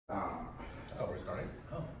starting?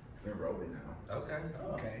 Oh. They're rolling now. Okay.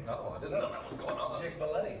 Oh. Okay. Oh, I didn't know that was going on. Chick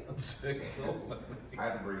Balletti. I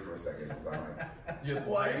have to breathe for a second. I'm like,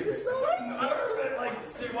 Why are you so nervous?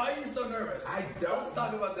 Like, why are you so nervous? I don't. Let's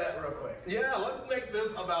talk about that real quick. Yeah, let's make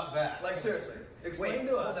this about that. Like, seriously, explain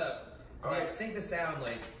to us. Like, sync the sound,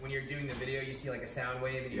 like, when you're doing the video, you see, like, a sound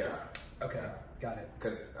wave, and you just... Okay, got it.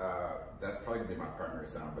 Because that's probably going to be my primary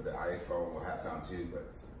sound, but the iPhone will have sound too,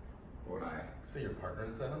 but when I... See your partner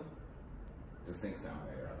in sound? The sync sound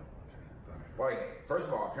later. Well, first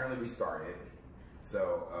of all, apparently we started,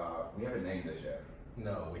 so we haven't named this yet.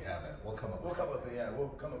 No, we haven't. We'll come up with We'll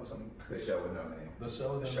come up with something. The show with no name. The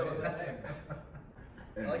show with no name.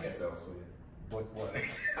 Introduce yourselves, please. What?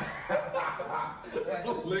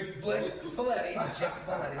 Flick Folletti. Chick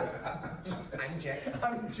Balletti. I'm Chick.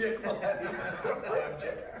 I'm Chick Balletti. I'm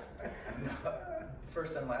Chick.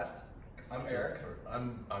 First and last. I'm Eric.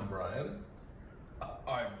 I'm Brian.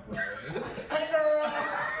 I'm Brian. Hey girl!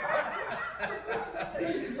 Hey,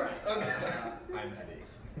 she's Brian. Okay. I'm Eddie.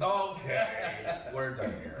 Okay. We're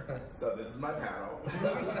done here. So this is my panel.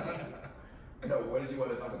 No, what did you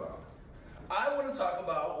want to talk about? I want to talk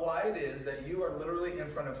about why it is that you are literally in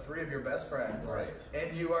front of 3 of your best friends. Right.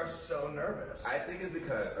 And you are so nervous. I think it's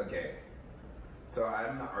because, okay, so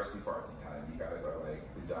I'm not artsy-fartsy kind. You guys are like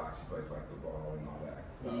the jocks, you play flag football and all that.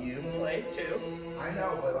 So. You've played too. I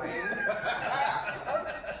know, but like...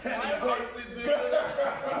 I'm artsy too.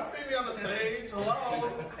 You see me on the stage?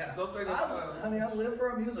 Hello? Don't try to I mean, I live for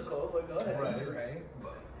a musical, but go ahead. Right.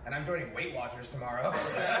 And I'm joining Weight Watchers tomorrow. Do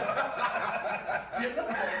you have the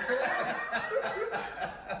points for that?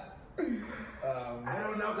 I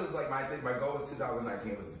don't know, because like my goal was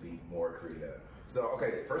 2019 was to be more creative. So,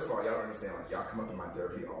 okay, first of all, y'all don't understand, like, y'all come up in my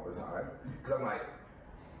therapy all the time. Because I'm like,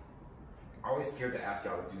 always scared to ask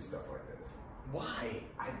y'all to do stuff like this. Why?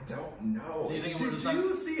 I don't know. Do you think Did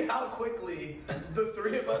you see how quickly the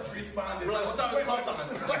 3 of us responded? We're like, what time is call time?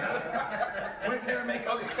 When's hair and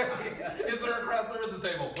makeup? Okay. Is there a craft services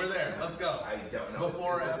table? We're there. Let's go. I don't know.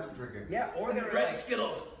 Before and after drinking. Yeah, or there were Red like...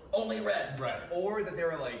 Skittles. Only red. Right. Or that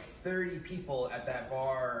there were like 30 people at that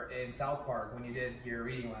bar in South Park when you did your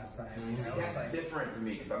reading last time. You know? That's like, different to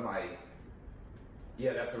me, because I'm like,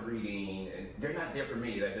 yeah, that's a reading, and they're not there for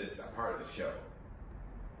me. That's just a part of the show.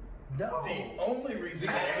 no. The only reason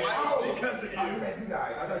Oh, because of you. I meant you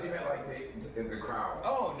guys. I thought you meant like in the crowd.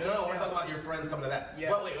 Oh, No, we're talking about your friends coming to that. Yeah.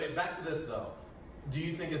 But wait, back to this though. Do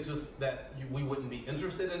you think it's just that we wouldn't be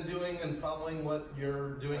interested in doing and following what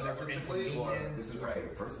you're doing artistically? Or This is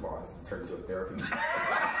right. First of all, this has turned into a therapy. And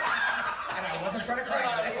I wasn't trying to cry.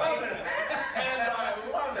 And I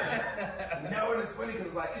love it. No, and it's funny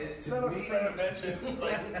because like it, to me, intervention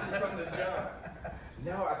like, from the jump.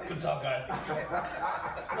 no, I think. Good job, guys.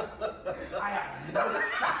 I have no.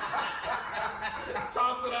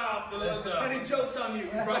 Toss it out. Any jokes on you?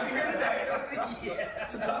 Right here today. Yeah.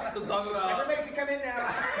 To talk about. Everybody can come in now.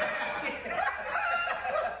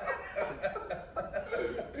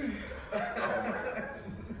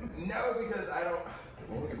 No, because I don't.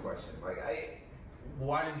 What was the question? Like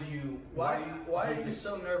Why are you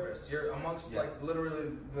so nervous? You're amongst like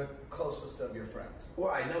literally the closest of your friends.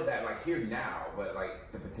 Well, I know that like here now, but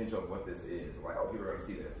like the potential of what this is, like oh, people are gonna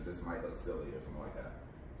see this, and this might look silly or something like that.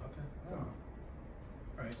 Okay. So.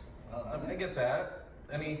 Right. I get that.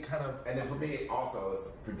 Any kind of. And then for me, also, it's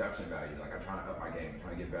production value. Like, I'm trying to up my game,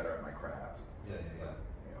 trying to get better at my crafts. Yeah.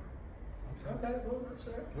 Okay, well, that's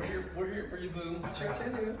fair. We're here for you, boo. It's your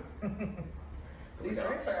tenure. These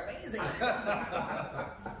drinks are amazing.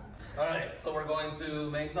 All right, so we're going to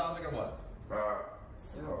main topic or what?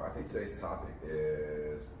 So I think today's topic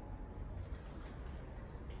is.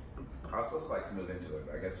 I was supposed to like smooth into it,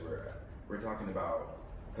 but I guess we're talking about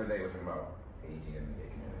today. We're talking about aging in the gay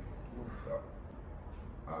community. So,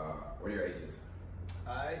 what are your ages?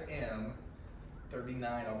 I am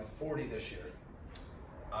 39. I'll be 40 this year.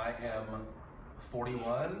 I am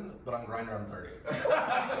 41, but on Grindr I'm 30.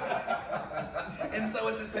 And so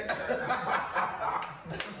is this picture.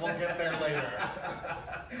 We'll get there later.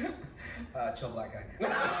 Chill black guy.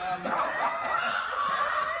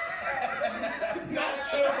 Not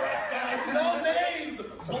sure. No names.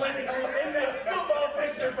 Blending in that football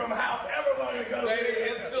picture from however long ago. Lady,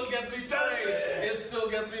 it still gets me trade. It still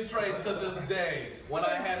gets me trade to this day. When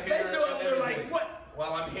I had hair. They show up, they're like, what?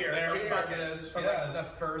 Well, I'm here. There So we fuck are. it. From like the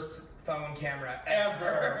first phone camera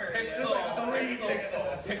Ever. It's like 3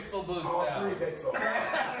 pixels. Pixel boots All now. 3 pixels.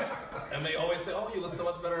 And they always say, oh, you look so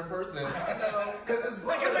much better in person. I know.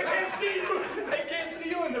 Because I can't see you. I can't see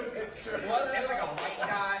you in the picture. What? It's like a white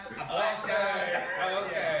guy, a black guy.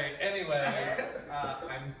 Okay. Anyway.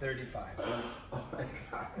 I'm 35. oh my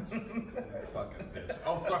gosh. Fucking bitch.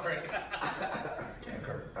 Oh, sorry.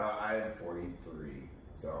 I am 43,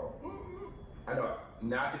 so I know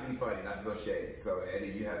not to be funny, not to go shady. So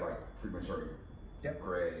Eddie, you had like premature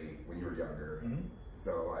gray when you were younger.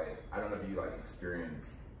 So like, I don't know if you like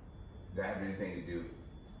experienced that had anything to do.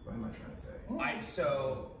 What am I trying to say?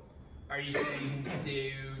 So, are you saying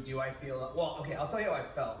do I feel? Well, okay, I'll tell you how I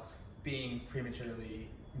felt being prematurely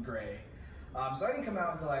gray. So I didn't come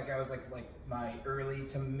out until like I was like my early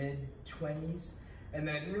to mid 20s, and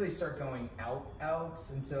then I didn't really start going out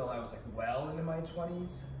until I was like well into my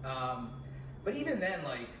 20s. But even then,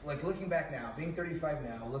 like looking back now, being 35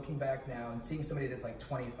 now, looking back now and seeing somebody that's like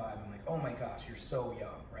 25, I'm like, oh my gosh, you're so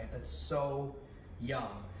young, right? That's so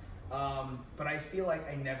young. But I feel like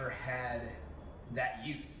I never had that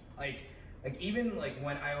youth. Like even like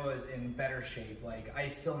when I was in better shape, like I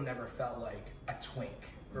still never felt like a twink,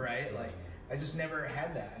 right? Like I just never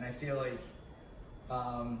had that, and I feel like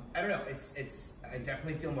I don't know. I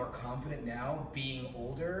definitely feel more confident now, being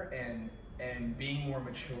older and being more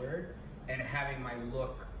mature, and having my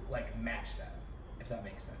look like match that, if that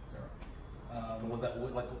makes sense. Was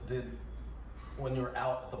that like when you were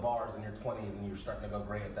out at the bars in your 20s and you were starting to go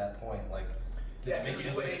gray at that point, like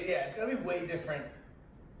it's gonna be way different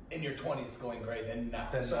in your 20s going gray than now.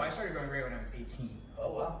 So I started going gray when I was 18.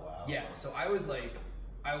 Oh wow! Yeah, so I was like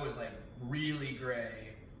really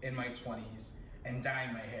gray in my 20s and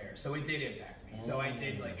dyeing my hair, so it did impact me. So I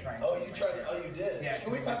did like try. And you did. Yeah.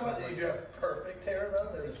 Can we talk about that? You do have perfect hair though.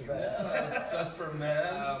 There's that. just for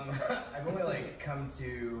men. I've only like come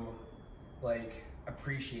to like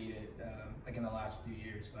appreciate it like in the last few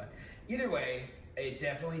years, but either way, it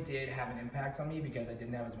definitely did have an impact on me because I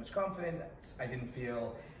didn't have as much confidence. I didn't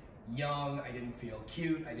feel young. I didn't feel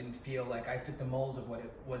cute. I didn't feel like I fit the mold of what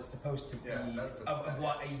it was supposed to be, of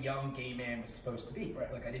what a young gay man was supposed to be.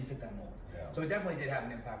 Right. Like I didn't fit that mold. Yeah. So it definitely did have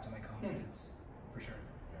an impact on my confidence, for sure.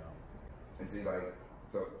 Yeah. And see, like,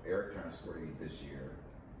 so Eric turns 40 this year.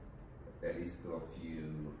 Eddie's still a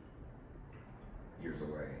few years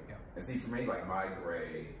away. Yeah. And see, for me, like my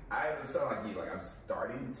gray, I sound like you, like I'm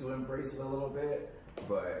starting to embrace it a little bit,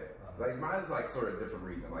 but like mine's like sort of different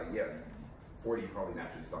reason. Like, yeah, 40 you probably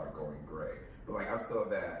naturally start going gray, but like I'm still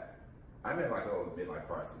that, I'm in like a little midlife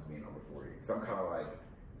crisis being over 40. So I'm kind of like,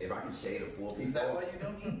 if I can shade a full people. Is that why you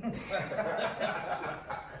don't eat?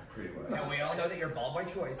 Pretty much. And we all know that you're bald by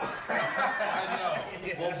choice. I know.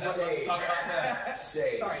 Well, let's talk about that.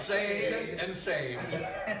 Shade. Sorry. Shade and shave.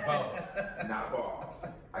 Both. Not bald.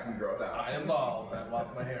 I can grow it out. I am bald. I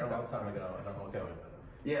lost my hair a long time ago, and I'm okay with it.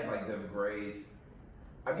 Yeah, like the grays,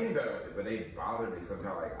 I'm getting better with it, but they bother me because I'm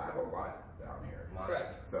kind of like, I have a lot down here.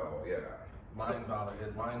 Correct. So, yeah. Mine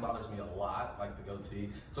bothers me a lot, like the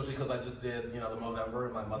goatee, especially because I just did, the Movember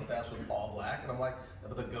and my mustache was all black, and I'm like,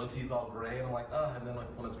 but the goatee's all gray, and I'm like, and then like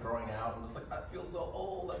when it's growing out, I'm just like, I feel so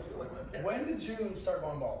old. I feel like my parents. When did you start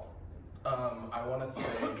going bald? I want to say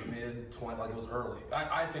mid-20s, like it was early.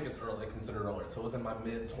 I think it's early, considered early. So it was in my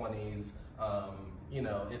mid-20s.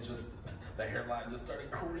 It just, the hairline just started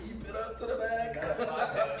creeping up to the back.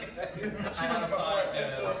 She got a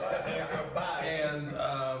 5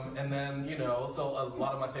 and then, so a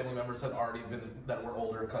lot of my family members had already been, that were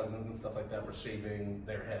older cousins and stuff like that, were shaving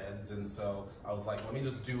their heads. And so I was like, let me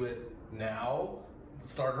just do it now.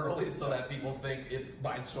 Start early so that people think it's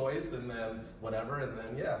my choice, and then whatever, and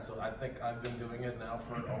then so I think I've been doing it now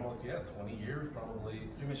for almost 20 years probably.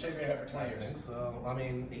 You've been shaving your head for 20 years. I think so. I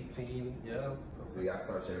mean 18, See, I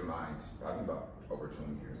started shaving mine. I've been about over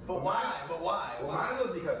 20 years. But why? Well, mine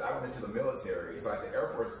was because I went into the military. So at the Air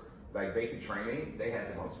Force, like basic training, they had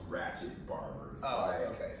the most ratchet barbers.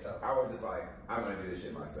 Okay, so I was just like, I'm gonna do this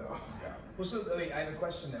shit myself. Yeah. Well, so I have a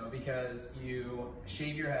question though, because you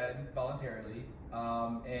shave your head voluntarily,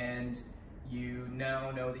 and you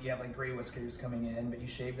now know that you have like gray whiskers coming in, but you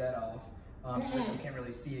shave that off, so that you can't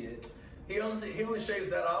really see it. He only shaves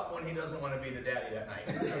that off when he doesn't want to be the daddy that night.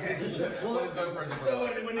 So when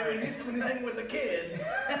he's in with the kids,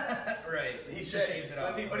 right? He shaves it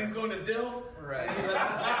off. When he's going to DILF, right? He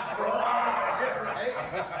lets the shit grow out, right?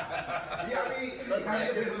 Yeah, I mean, it kind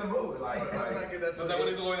of depends on the mood. Let's not get that. So then when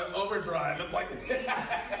he's going to overdrive, it's like.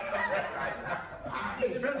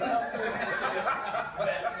 It depends on how forced the shit is.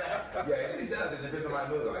 Yeah, it does. It depends on my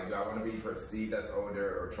mood. Like, do I want to be perceived as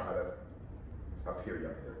older or try to appear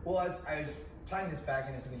younger? Well, I was tying this back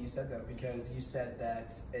into something you said though, because you said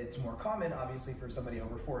that it's more common, obviously, for somebody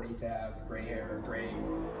over 40 to have gray hair or gray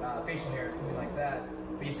facial hair or something like that.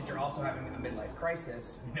 But you said you're also having a midlife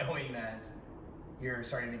crisis, knowing that you're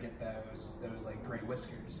starting to get those like gray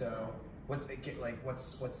whiskers. So what's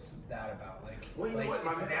that about? Like, well, you know what?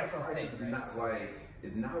 My it's a midlife natural crisis thing, right?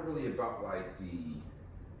 is not really about like the.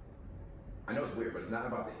 I know it's weird, but it's not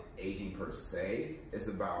about the aging per se. It's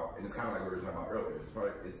about, and it's kind of like what we were talking about earlier.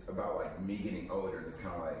 It's about like me getting older. And it's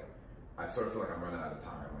kind of like I sort of feel like I'm running out of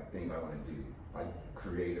time. Like things I want to do, like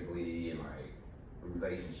creatively and like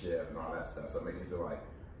relationship and all that stuff. So it makes me feel like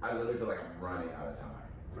I literally feel like I'm running out of time.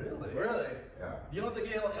 Really? Really? Yeah. You don't think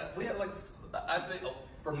we have like, I think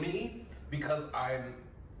for me, because I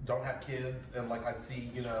don't have kids and like I see,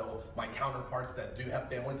 you know, my counterparts that do have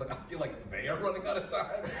families, like I feel like they are running out of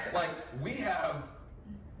time. Like we have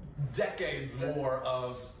decades more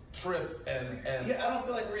of trips and Yeah, I don't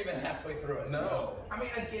feel like we're even halfway through it. no. I mean,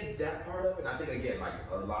 I get that part of it. And I think again, like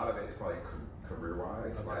a lot of it is probably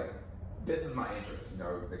career-wise. Okay. Like this is my interest, you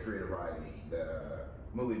know, the creative writing, the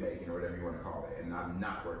movie making, or whatever you want to call it, and I'm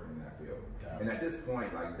not working in that field. Got it. And at this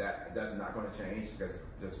point, like that's not going to change because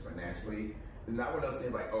just financially, it's not one of those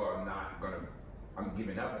things like, oh, I'm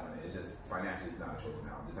giving up on it. It's just financially, it's not a choice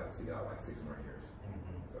now. I just have to see it out like 6 more years.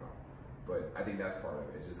 So, but I think that's part of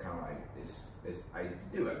it. It's just kind of like I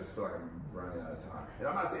just feel like I'm running out of time. And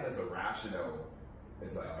I'm not saying it's a rational.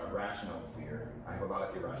 It's like a rational fear. I have a lot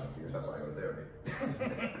of irrational fears. That's why I go to therapy.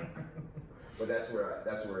 But that's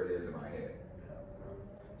where it is in my head.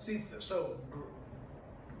 See, so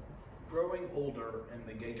growing older in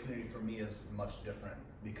the gay community for me is much different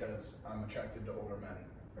because I'm attracted to older men.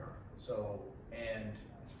 Yeah. So, and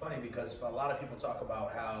it's funny because a lot of people talk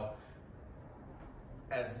about how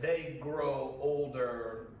as they grow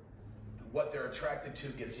older, what they're attracted to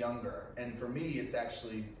gets younger. And for me, it's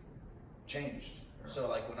actually changed. Yeah. So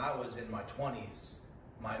like when I was in my 20s,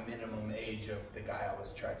 my minimum age of the guy I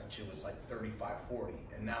was attracted to was like 35, 40.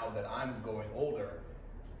 And now that I'm going older,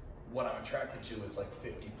 what I'm attracted to is like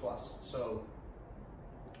 50 plus. So,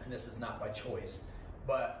 and this is not by choice,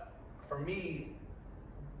 but for me,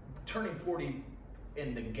 turning 40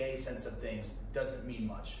 in the gay sense of things doesn't mean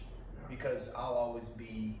much because I'll always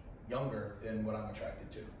be younger than what I'm attracted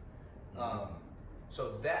to.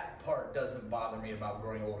 So that part doesn't bother me about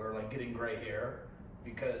growing older, like getting gray hair,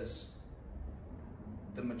 because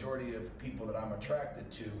the majority of people that I'm attracted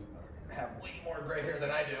to have way more gray hair than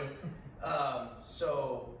I do.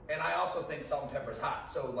 And I also think salt and pepper is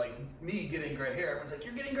hot. So like me getting gray hair, everyone's like,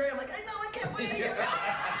 "You're getting gray." I'm like, "I know, I can't wait."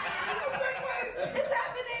 It's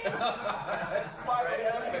happening. It's finally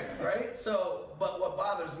happening. Right? So, but what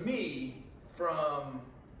bothers me from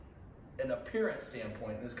an appearance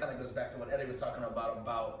standpoint, and this kind of goes back to what Eddie was talking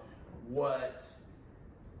about what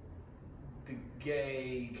the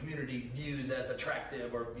gay community views as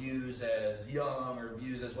attractive or views as young or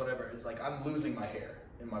views as whatever. It's like I'm losing my hair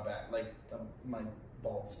in my back, like my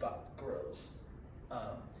bald spot grows,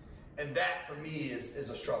 and that for me is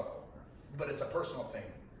a struggle, but it's a personal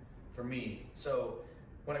thing for me. So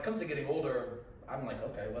when it comes to getting older, I'm like,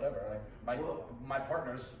 okay, whatever. My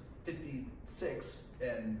partner's 56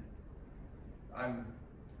 and I'm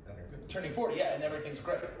turning 40, yeah, and everything's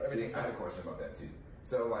great. See, I had a question about that too.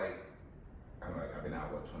 So like, I've been out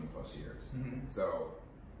 20 plus years. Mm-hmm. So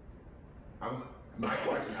my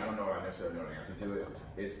question, I don't know if I necessarily know the answer to it,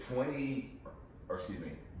 is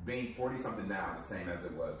being 40 something now the same as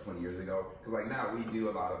it was 20 years ago? Because like now we do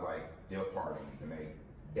a lot of like deal parties and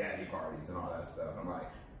daddy parties and all that stuff. I'm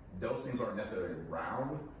like, those things aren't necessarily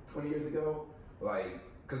around 20 years ago. Like,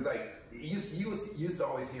 because like you used to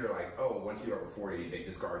always hear like, oh, once you're over 40, they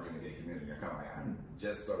discard you in the gay community. I'm kind of like, I'm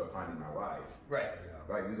just sort of finding my life. Right.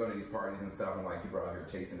 Like we go to these parties and stuff, and like people out here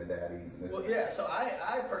chasing the daddies and this. Well, yeah. So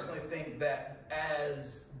I personally think that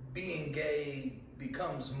as being gay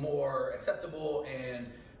becomes more acceptable and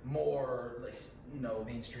more,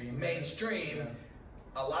 mainstream, yeah.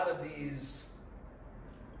 A lot of these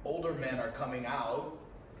older men are coming out,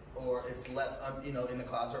 or it's less, in the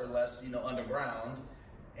closet, or less, underground,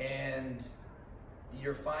 and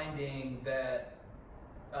you're finding that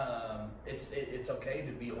it's okay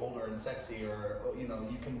to be older and sexy, or you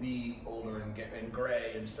can be older and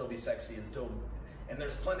gray and still be sexy and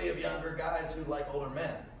there's plenty of younger guys who like older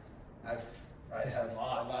men. I have a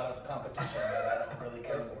lot of competition that I don't really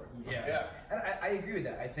care for. Yeah. And I agree with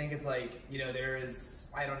that. I think it's like, there is,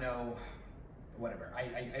 I don't know, whatever.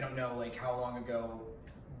 I don't know like how long ago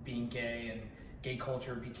being gay and gay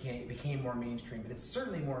culture became more mainstream, but it's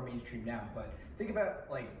certainly more mainstream now. But think about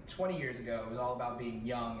like 20 years ago, it was all about being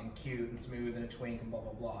young and cute and smooth and a twink and blah,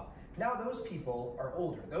 blah, blah. Now those people are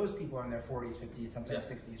older. Those people are in their 40s, 50s, sometimes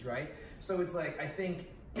 60s, right? So it's like, I think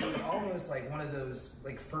it was almost like one of those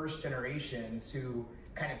like first generations who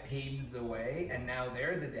kind of paved the way, and now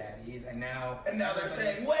they're the daddies, and now they're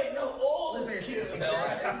saying, wait, no, old is cute. They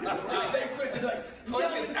switch it like,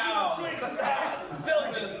 twink is out. Twink is out.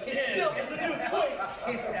 Dilf is a new twink.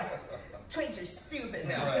 Twinks are stupid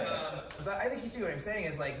now. Right. But I think you see what I'm saying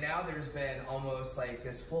is like now there's been almost like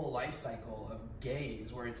this full life cycle of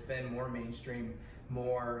gays where it's been more mainstream,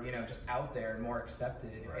 more, you know, just out there and more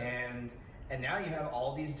accepted. Right. And now you have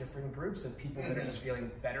all these different groups of people that are just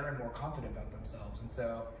feeling better and more confident about themselves. And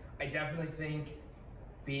so I definitely think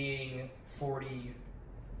being 40,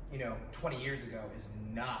 20 years ago is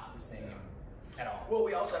not the same at all. Well,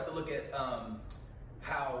 we also have to look at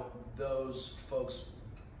how those folks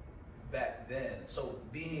back then, so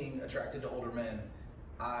being attracted to older men,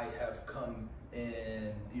 I have come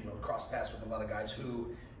in, cross paths with a lot of guys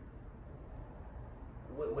who,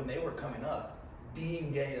 when they were coming up,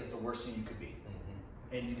 being gay is the worst thing you could be.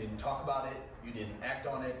 And you didn't talk about it, you didn't act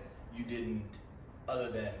on it, you didn't,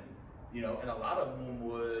 other than, and a lot of them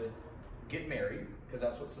would get married, because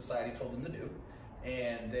that's what society told them to do,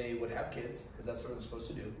 and they would have kids, because that's what they're supposed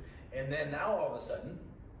to do. And then now all of a sudden,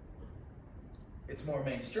 it's more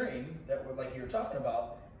mainstream that we're like you were talking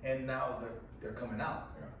about, and now they're coming out,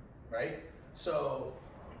 right? So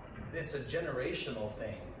it's a generational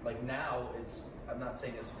thing. Like now I'm not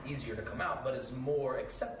saying it's easier to come out, but it's more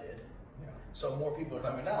accepted. So more people are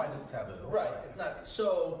coming out. It's taboo. Right. It's not.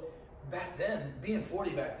 So back then, being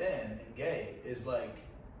 40 back then and gay is like,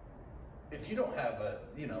 if you don't have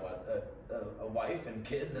a wife and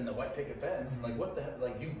kids and the white picket fence, like what the heck,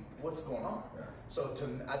 what's going on? Yeah. So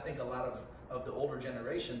I think a lot of the older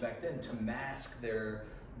generation back then, to mask their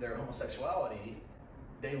homosexuality,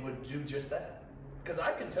 they would do just that. Because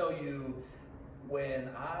I can tell you, when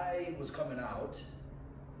I was coming out,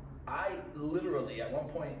 I literally, at one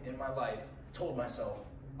point in my life, told myself,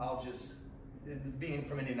 being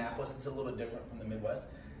from Indianapolis, it's a little different from the Midwest.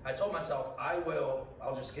 I told myself,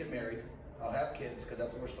 I'll just get married, I'll have kids, because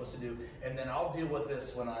that's what we're supposed to do, and then I'll deal with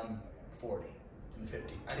this when I'm 40 and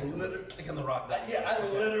 50. Kicking the rock down. Yeah, I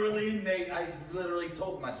literally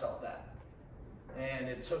told myself that. And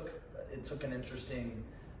it took an interesting,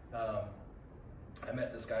 I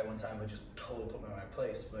met this guy one time who just totally put me in my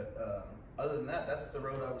place, but other than that, that's the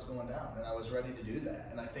road I was going down, and I was ready to do that.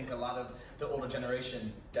 And I think a lot of the older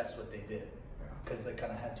generation, that's what they did, because they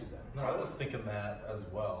kind of had to then. No, I was thinking that as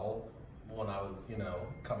well when I was,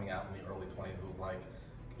 coming out in the early 20s. It was like,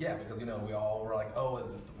 yeah, because, we all were like, oh,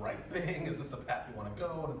 is this the right thing? Is this the path you want to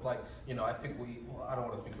go? And it's like, I think I don't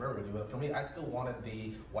want to speak for everybody, but for me, I still wanted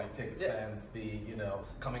the white picket fence, the,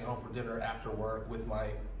 coming home for dinner after work with my,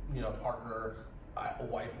 partner, a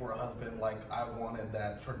wife or a husband. Like, I wanted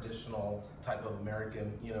that traditional type of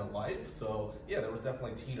American, life. So yeah, there was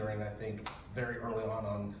definitely teetering, I think, very early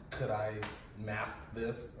on could I mask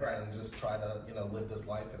this and just try to, live this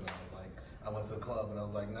life. And I was like, I went to the club and I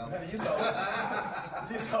was like, no. You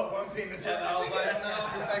saw one penis. And I was like, no,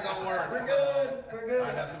 this ain't gonna work. We're good.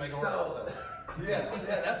 I have to make a work. Yes,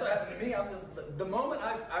 that's what happened to me. The moment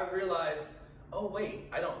I realized, oh wait,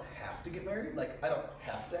 I don't have to get married. Like, I don't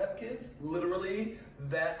have to have kids. Literally,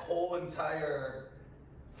 that whole entire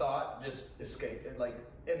thought just escaped. And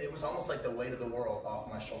it was almost like the weight of the world off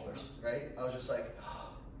my shoulders, right? I was just like,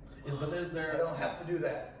 but is there? I don't have to do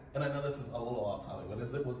that. And I know this is a little off topic, but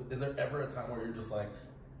is there ever a time where you're just like,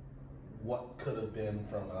 what could have been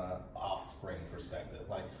from an offspring perspective?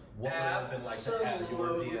 Like, what would have been like to have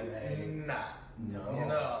your DNA? Not.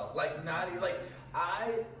 No. Like, not like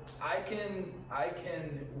I can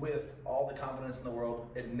with all the confidence in the world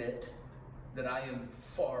admit that I am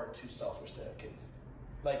far too selfish to have kids.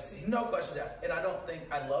 Like, no questions asked. And I don't think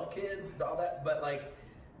I love kids and all that, but like,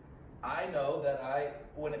 I know that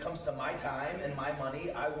when it comes to my time and my money,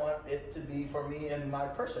 I want it to be for me and my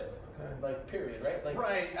person. Okay. Like, period, right? Like,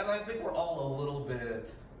 right, and I think we're all a little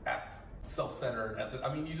bit self-centered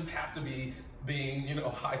you just have to be being,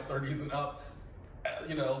 high 30s and up,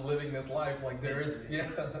 living this life. Like, there is,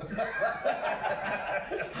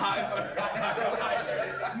 high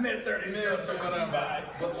 30s, mid 30s, whatever.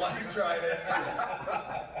 But like, you tried it.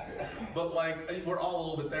 But like, we're all a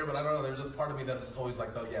little bit there. But I don't know. There's just part of me that's just always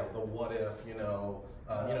like, the what if,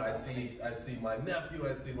 I see my nephew,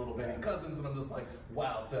 I see little baby cousins, and I'm just like,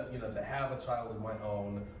 wow, to have a child of my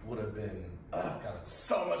own would have been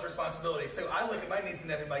so much responsibility. So I look at my niece and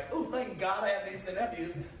nephew, like, oh, thank God I have nieces and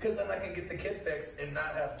nephews, because then I can get the kid fixed and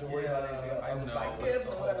not have to worry about anything else. I just buy gifts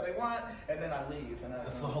and whatever they want, and then I leave. And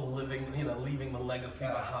it's the whole leaving the legacy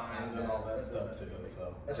behind and all that stuff too.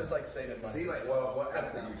 So it's just like saving money. See, like, what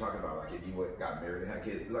aspect you talking about? Like, if you got married and had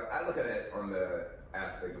kids, like, I look at it on the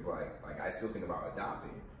aspect of like I still think about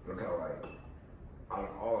adopting, but I'm kind of like, out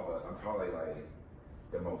of all of us, I'm probably like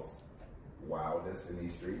the most wildest in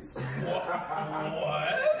these streets. What?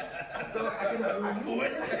 So I can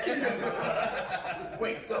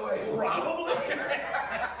wait, so wait, probably?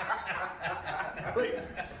 Wait,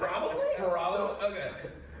 probably? Probably? Okay.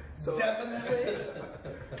 So definitely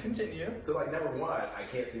Continue. So like number one, I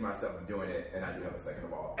can't see myself doing it, and I do have a second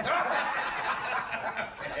of all. I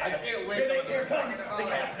can't wait for Here comes the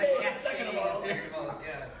cascade. Second of all.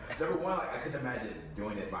 Yeah. Number one, like I couldn't imagine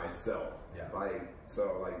doing it myself. Yeah. Like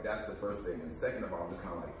so, like that's the first thing, and second of all, I'm just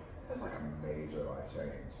kind of like that's like a major life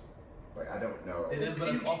change. Like I don't know. It is, but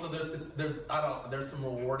it's also there's some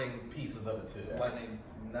rewarding pieces of it too. Yeah. Like I mean,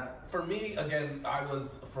 not. for me, again, I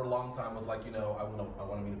was for a long time was like, you know, I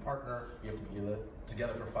want to meet a partner. We have to be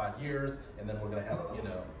together for 5 years, and then we're gonna have, you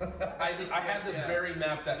know. I had this very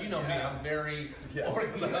mapped out. You know me, I'm very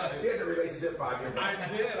organized. You had the relationship 5 years. I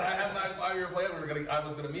did. I have my 5-year plan. I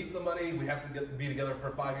was gonna meet somebody. We have to be together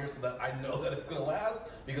for 5 years so that I know that it's gonna last.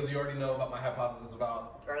 Because you already know about my hypothesis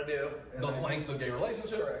about I do. the length of gay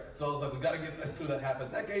relationships. Correct. So I was like, we got to get through that half a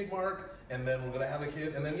decade mark, and then we're gonna have a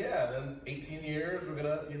kid, and then then 18 years we're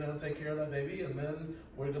gonna take care of that baby, and then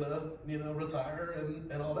we're gonna retire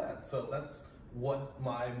and all that. So that's what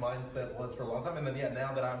my mindset was for a long time. And then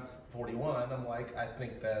now that I'm 41, I'm like, I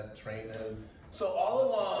think that train is. So all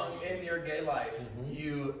along in your gay life,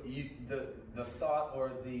 the thought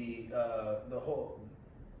or the whole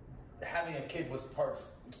having a kid was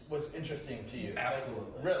interesting to you.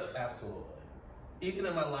 Absolutely. Like, really? Absolutely. Even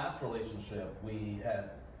in my last relationship, we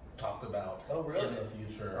had talked about in the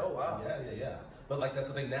future. Oh wow. Yeah. But like that's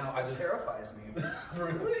the thing now. It terrifies me.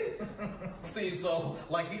 Really? See, so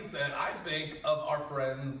like he said, I think of our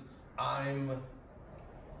friends, I'm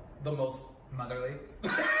the most Motherly.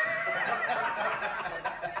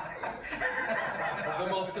 the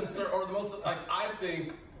most concerned, or the most like I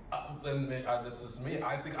think. And this is me.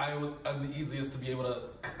 I think I'm the easiest to be able to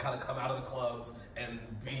kind of come out of the clubs and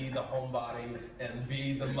be the homebody and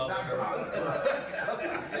be the mother. Not come out of the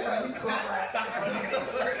club.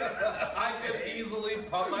 I can easily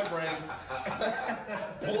pump my brakes,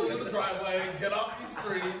 pull into the driveway, get off these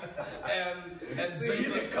streets, and So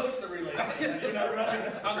you can coach the relationship. You're not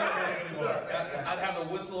running. I'm not running anymore. I'd have the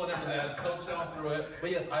whistle and everything. I'd coach y'all through it.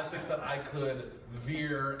 But yes, I think that I could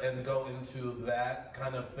veer and go into that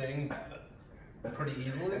kind of thing pretty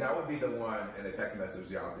easily. And I would be the one in the text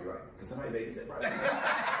message y'all through like, can somebody babysit Friday?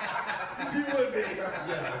 You would be.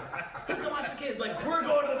 Yes. Who can watch the kids? Like, we're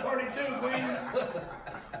going to the party too, Queen.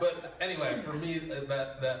 But anyway, for me,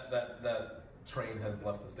 that train has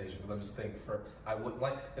left the station because I just think I would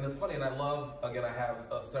like, and it's funny, and I love, again, I have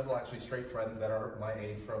several actually straight friends that are my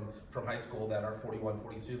age from high school that are 41,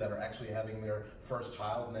 42 that are actually having their first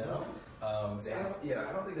child now. I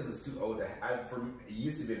don't think this is too old to. It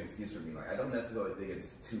used to be an excuse for me. Like I don't necessarily think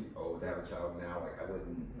it's too old to have a child now. Like I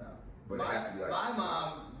wouldn't. No. But it has to be like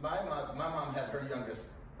my mom had her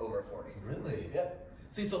youngest over 40. Really? Yeah.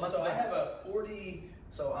 See, so I have a 40.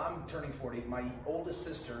 So I'm turning 40. My oldest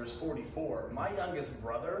sister is 44. My youngest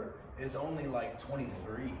brother is only like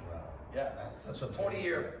 23. Wow. Yeah. That's such a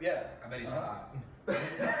 20-year. Yeah. I bet he's hot. He is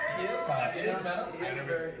hot. You never met him?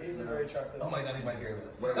 He's a very attractive. Oh my God, he might hear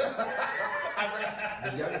this. Wait.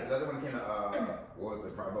 The youngest, the other one came to, what was the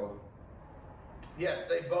Bravo? Yes,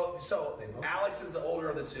 they both. So They both? Alex is the older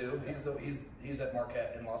of the two. He's at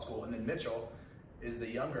Marquette in law school, and then Mitchell is the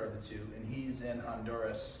younger of the two, and he's in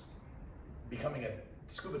Honduras, becoming a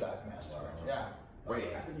scuba dive master. Yeah.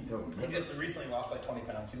 Wait, I think you told me. He just recently lost like 20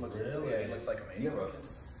 pounds. He looks Really? Yeah, he looks like amazing. You have a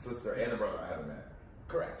sister and a brother I haven't met.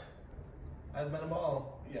 Correct. I've met them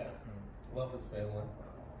all. Yeah. Love his family.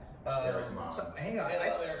 Eric's mom. So hang on. I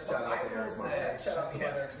love Eric's Shout mom. out to Eric's mom. Shout out to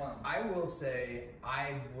Eric's mom. I will say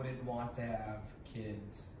I wouldn't want to have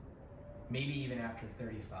kids, maybe even after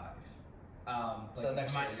 35. So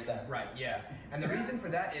next year you're done. Right, yeah. And the reason for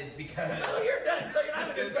that is because Oh, you're done. So you're not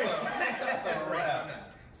It's good. next time That's a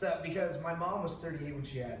wrap. So because my mom was 38 when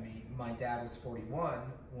she had me, my dad was 41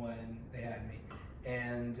 when they had me,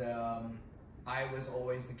 and I was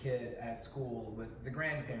always the kid at school with the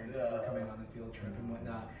grandparents that were coming on the field trip and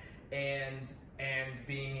whatnot, and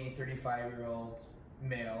being a 35-year-old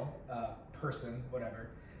male person, whatever.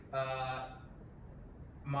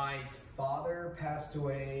 My father passed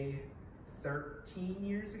away 13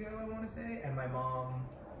 years ago, I want to say, and my mom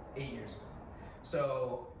 8 years ago.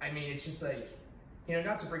 So, I mean, it's just like,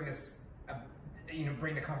 not to bring this,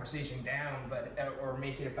 bring the conversation down, but, or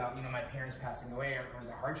make it about, my parents passing away or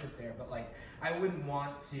the hardship there, but like, I wouldn't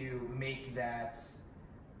want to make that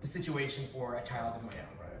the situation for a child of my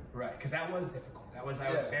own. Right, because that was difficult. I was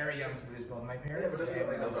very young to lose both my Yeah, parents. but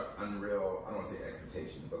those are unreal, I don't want to say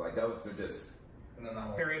expectations, but like those are just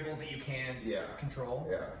variables that you can't control.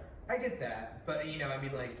 Yeah. I get that, but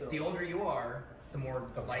like Still. the older you are, the more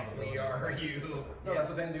likely are you. No, that's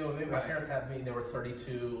the thing. My parents had me, they were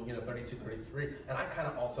 32, 33, and I kind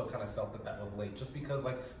of also felt that was late, just because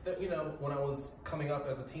when I was coming up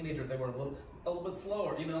as a teenager, they were a little bit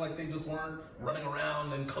slower. You know, like they just weren't running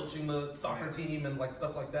around and coaching the soccer team and like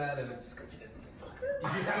stuff like that. And it's because you didn't play soccer.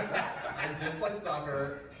 Yeah, I did play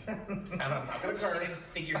soccer, and I'm not gonna curse.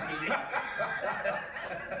 Figure skating.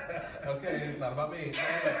 Okay, not about me.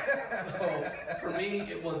 So for me,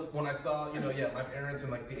 it was when I saw, my parents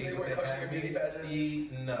and like the age that they had me,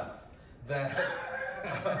 enough that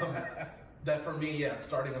that for me,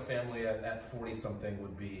 starting a family at 40 something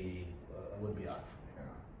would be odd for me. Yeah.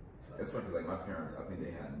 So. It's funny because like my parents, I think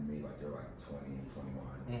they had me like they were like 20,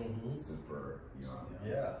 21, super young.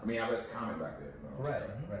 Yeah. I mean, I was common back then. No? Right.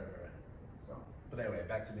 So. But anyway,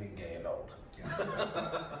 back to being gay and old.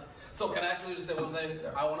 So can I actually just say one thing?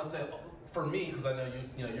 Yeah. I want to say, for me, because I know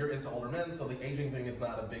you're into older men, so the aging thing is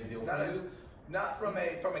not a big deal for you. Not from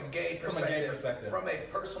a gay perspective. From a gay perspective. From a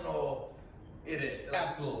personal, it is. Like,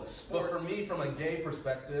 absolutely. Sports. But for me, from a gay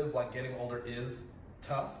perspective, like getting older is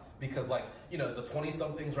tough because like, the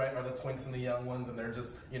 20-somethings, right, are the twinks and the young ones, and they're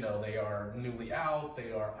just, they are newly out,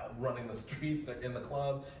 they are running the streets, they're in the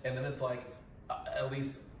club, and then it's like, at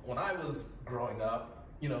least when I was growing up,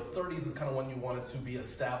 30s is kind of when you wanted to be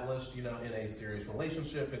established, in a serious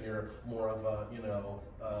relationship, and you're more of a,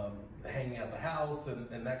 hanging at the house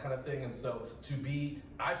and that kind of thing. And so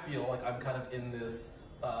I feel like I'm kind of in this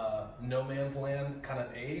no man's land kind of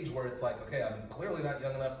age where it's like, okay, I'm clearly not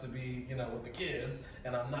young enough to be, with the kids,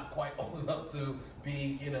 and I'm not quite old enough to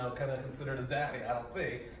be, kind of considered a daddy, I don't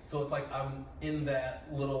think. So it's like I'm in that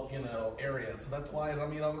little, area. So that's why, I'm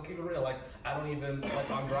gonna keep it real. Like, I don't even, like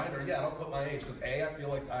on Grindr, I don't put my age, because A, I feel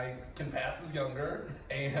like I can pass as younger,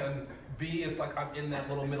 and B, it's like I'm in that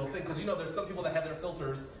little middle thing. Because, there's some people that have their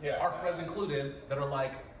filters, our friends included, that are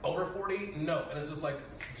like, over 40? No. And it's just like,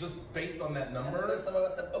 just based on that number. There's some of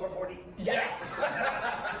us that over 40. Yes!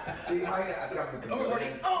 See, I think I'm the chameleon. Over 40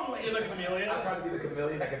 only. You're the chameleon. I'm trying to be the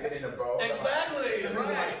chameleon that can fit in a bow. Exactly! Like,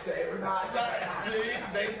 right. Say or not. See?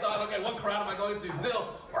 Based on, okay, what crowd am I going to? Dilf.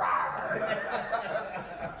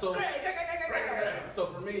 So, so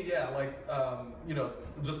for me,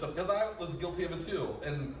 just because I was guilty of it too.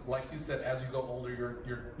 And like you said, as you go older,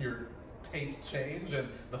 your tastes change and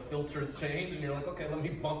the filters change, and you're like, okay, let me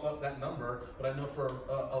bump up that number. But I know for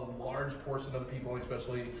a large portion of the people,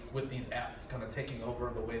 especially with these apps kind of taking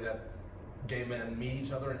over the way that gay men meet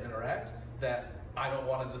each other and interact, that I don't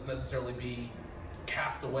want to just necessarily be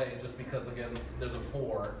cast away just because, again, there's a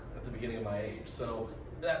 4 at the beginning of my age. So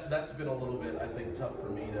that's been a little bit, I think, tough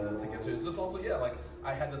for me to get to. It's just also, like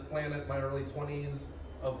I had this plan at my early 20s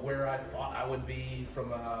of where I thought I would be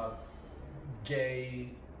from a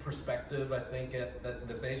gay perspective, I think, at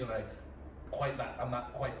this age, and I'm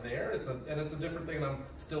not quite there. It's a different thing, and I'm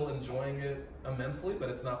still enjoying it immensely, but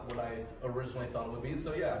it's not what I originally thought it would be.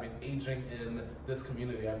 So aging in this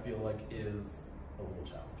community, I feel like, is a little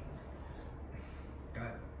challenging. Go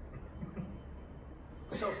ahead.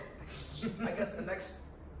 So, I guess the next.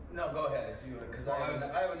 No, go ahead if you would, because I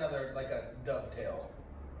have another, like a dovetail.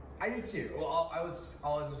 I do too. Well, all I was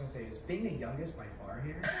going to say is being the youngest by far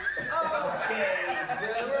here.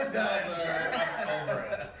 Okay, we're done. I'm over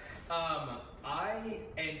it.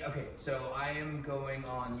 So I am going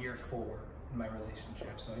on year 4 in my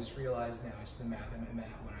relationship. So I just realized now, I just did math. I met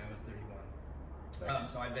Matt when I was 31.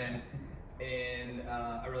 So I've been in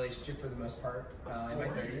a relationship for the most part in my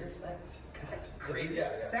 30s. That's crazy.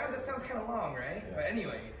 That sounds kind of long, right? Yeah. But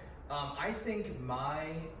anyway, I think my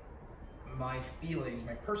feelings,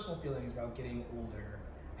 my personal feelings about getting older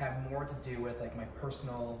have more to do with like my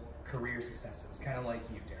personal career successes, kind of like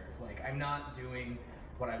you, Derek. Like, I'm not doing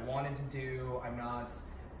what I wanted to do. I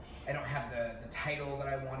don't have the title that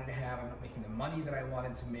I wanted to have. I'm not making the money that I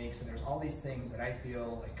wanted to make. So there's all these things that I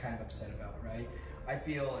feel like kind of upset about, right? I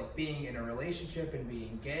feel like being in a relationship and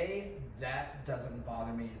being gay, that doesn't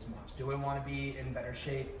bother me as much. Do I want to be in better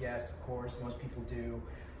shape? Yes, of course, most people do.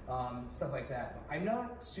 Stuff like that. But I'm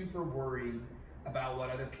not super worried about what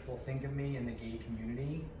other people think of me in the gay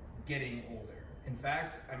community getting older. In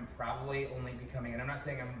fact, I'm probably only becoming, and I'm not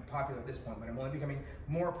saying I'm popular at this point, but I'm only becoming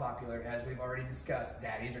more popular, as we've already discussed.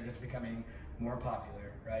 Daddies are just becoming more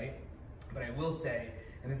popular, right? But I will say,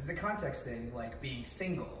 and this is a context thing, like being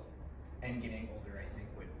single and getting older, I think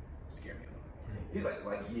would scare me a little bit. He's like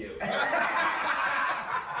you.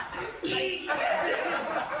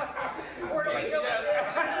 Where do we go with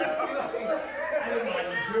this? I don't know how you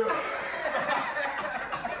do it.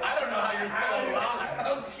 I don't know how you're still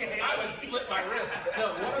alive. Okay. I would slip my wrist. No,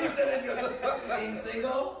 He said this, being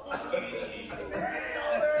single.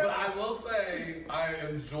 But I will say, I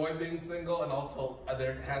enjoy being single, and also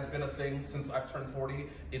there has been a thing since I've turned 40.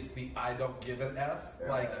 It's the I don't give an F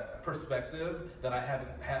perspective that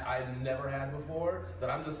I never had before. That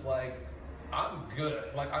I'm just like, I'm good.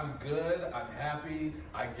 Like, I'm good. I'm happy.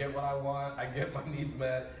 I get what I want. I get my needs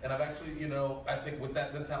met. And I've actually, you know, I think with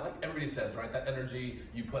that mentality, like everybody says, right, that energy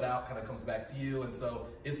you put out kind of comes back to you. And so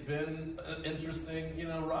it's been an interesting, you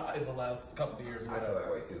know, ride the last couple of years. I feel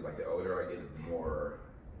that way too. It's like the older I get, is more,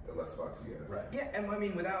 the less fucks you get. Right. Yeah, and I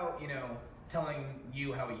mean, without, you know, telling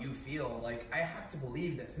you how you feel, like, I have to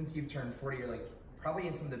believe that since you've turned 40, you're like probably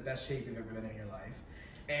in some of the best shape you've ever been in your life.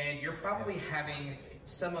 And you're probably having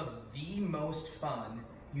some of the most fun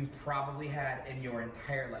you've probably had in your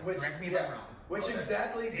entire life. Correct me if I'm wrong. Which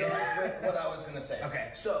exactly goes with what I was going to say.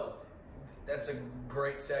 Okay. So, that's a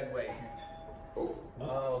great segue.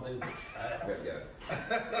 Oh, there's Yes.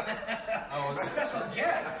 I was Special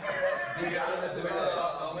guest! Do we have to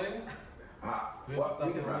stop filming? Do we have to Well, stop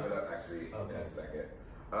we can wrap filming? it up actually in Okay. a second.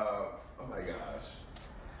 Oh my gosh.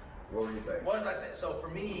 What were you saying? What was I saying? So, for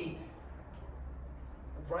me,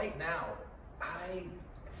 right now, I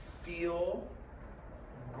feel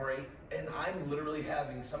great, and I'm literally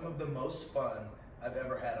having some of the most fun I've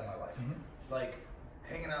ever had in my life. Like,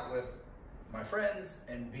 hanging out with my friends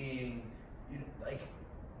and being, you know, like,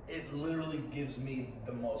 it literally gives me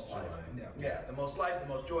the most life. Yeah, the most life, the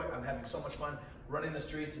most joy. I'm having so much fun. Running the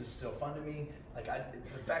streets is still fun to me. Like,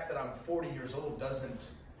 the fact that I'm 40 years old doesn't,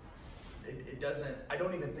 I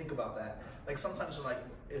don't even think about that. Like, sometimes when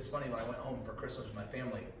it's funny, when I went home for Christmas with my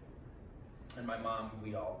family, and my mom,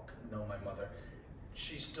 we all know my mother,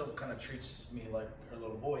 she still kind of treats me like her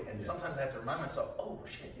little boy. And sometimes I have to remind myself, oh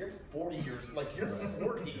shit, you're 40 years, like you're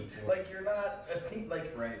 40, like you're not a teen,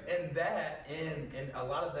 like, Right. And that, and a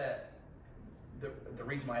lot of that, the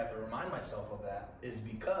reason why I have to remind myself of that is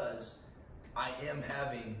because I am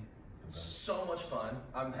having so much fun.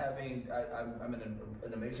 I'm in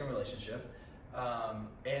an amazing relationship.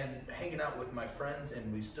 And hanging out with my friends,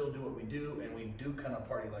 and we still do what we do, and we do kind of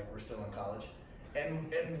party like we're still in college,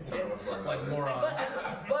 and Like morons.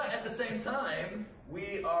 but at the same time,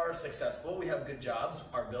 we are successful. We have good jobs.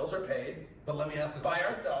 Our bills are paid But let me ask a by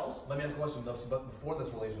question. ourselves. Let me ask a question though. So, but before this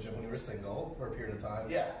relationship, when you were single for a period of time,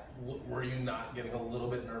 Yeah. were you not getting a little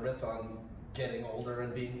bit nervous on getting older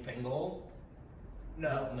and being single?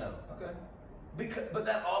 No. Okay. But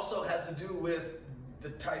that also has to do with the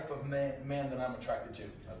type of man that I'm attracted to.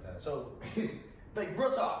 Okay. So, like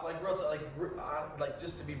real talk, like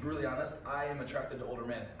just to be brutally honest, I am attracted to older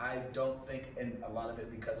men. I don't think, and a lot of it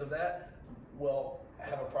because of that, will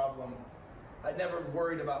have a problem. I never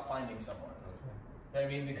worried about finding someone. You know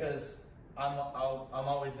what I mean? Because I'm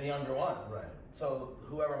always the younger one. Right. So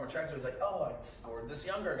whoever I'm attracted to is like, oh, I scored this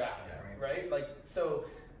younger guy, right? Like, so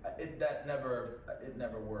it never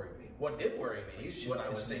worried me. What did worry me when I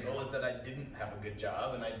was single is that I didn't have a good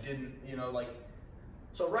job, and I didn't,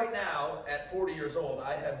 so right now, at 40 years old,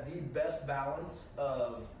 I have the best balance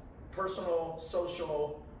of personal,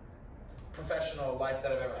 social, professional life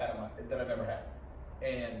that I've ever had.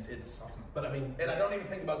 And it's awesome. But I mean, and I don't even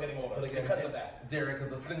think about getting older because of that. Derek, as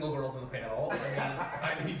the single girls in the panel, I mean,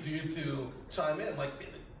 I need you to chime in. Like,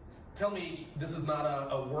 tell me, this is not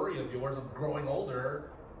a worry of yours of growing older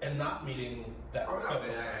and not meeting that special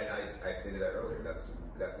person. I stated that earlier. That's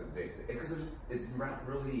a big thing. Because it's not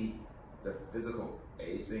really the physical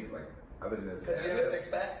age thing, like, other than this. Because you have a six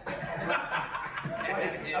pack?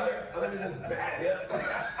 other than this bad hip.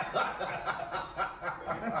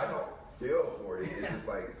 I don't feel 40. It's just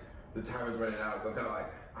like the time is running out. So I'm kind of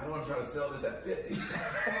like, I don't want to try to sell this at 50.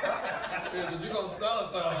 Yeah, but you're going to sell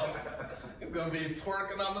it though. It's going to be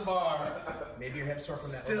twerking on the bar. Maybe your hips are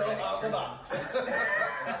from that. Still on the box.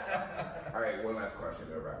 All right, one last question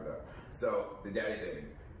to wrap it up. So, the daddy thing,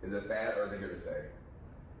 is it fad or is it here to stay?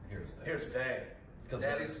 Here to stay. Here to stay.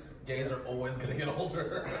 Because gays are always going to get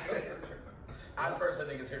older. I personally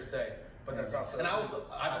think it's here to stay, but that's also. And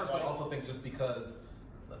I personally also think just because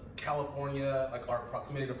California, like our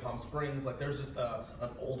proximity to Palm Springs, like there's just an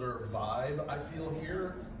older vibe I feel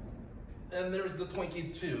here. And there's the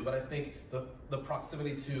Twinkie too, but I think the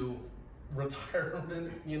proximity to retirement,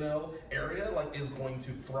 area, like is going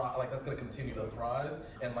to thrive, like that's going to continue to thrive.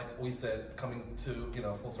 And like we said, coming to,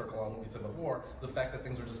 full circle on what we said before, the fact that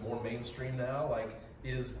things are just more mainstream now, like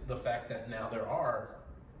is the fact that now there are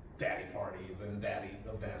daddy parties and daddy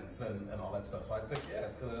events and all that stuff. So I think, yeah,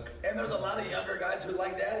 it's gonna. And there's a lot of younger guys who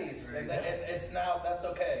like daddies, and it's now, that's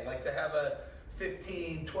okay. Like to have a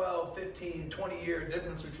 12, 15, 20 year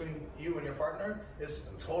difference between you and your partner is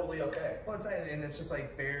totally okay. Well, and it's just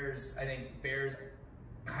like bears. I think bears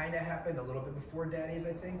kind of happened a little bit before daddies.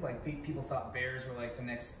 I think like people thought bears were like the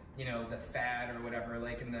next, the fad or whatever,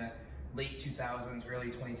 like in the late 2000s, early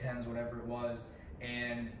 2010s, whatever it was.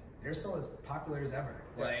 And they're still as popular as ever.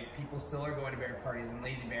 Yeah. Like, people still are going to bear parties and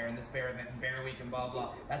Lazy Bear and this bear event and Bear Week and blah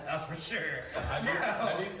blah. That's us for sure.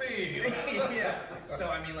 Let me see. Yeah. So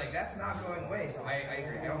I mean, like, that's not going away. So I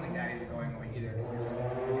agree. I don't think that is going away either. Because like you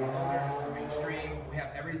said, we're mainstream. We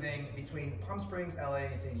have everything between Palm Springs,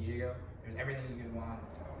 LA, and San Diego. There's everything you could want.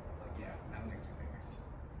 Like, yeah, I don't think it's going away.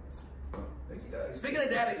 Thank you guys. Speaking of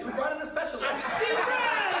daddies, we brought in a specialist.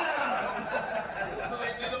 So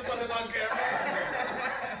they didn't put him on camera.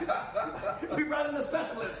 We brought in a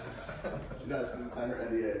specialist. She didn't sign her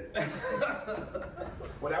NDA.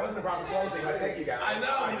 Well, that wasn't the proper closing, but thank you guys. I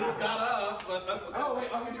know, he just got up, but that's okay. Oh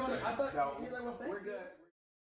wait, are we doing it? I thought No, you like, well, thank we're you. good.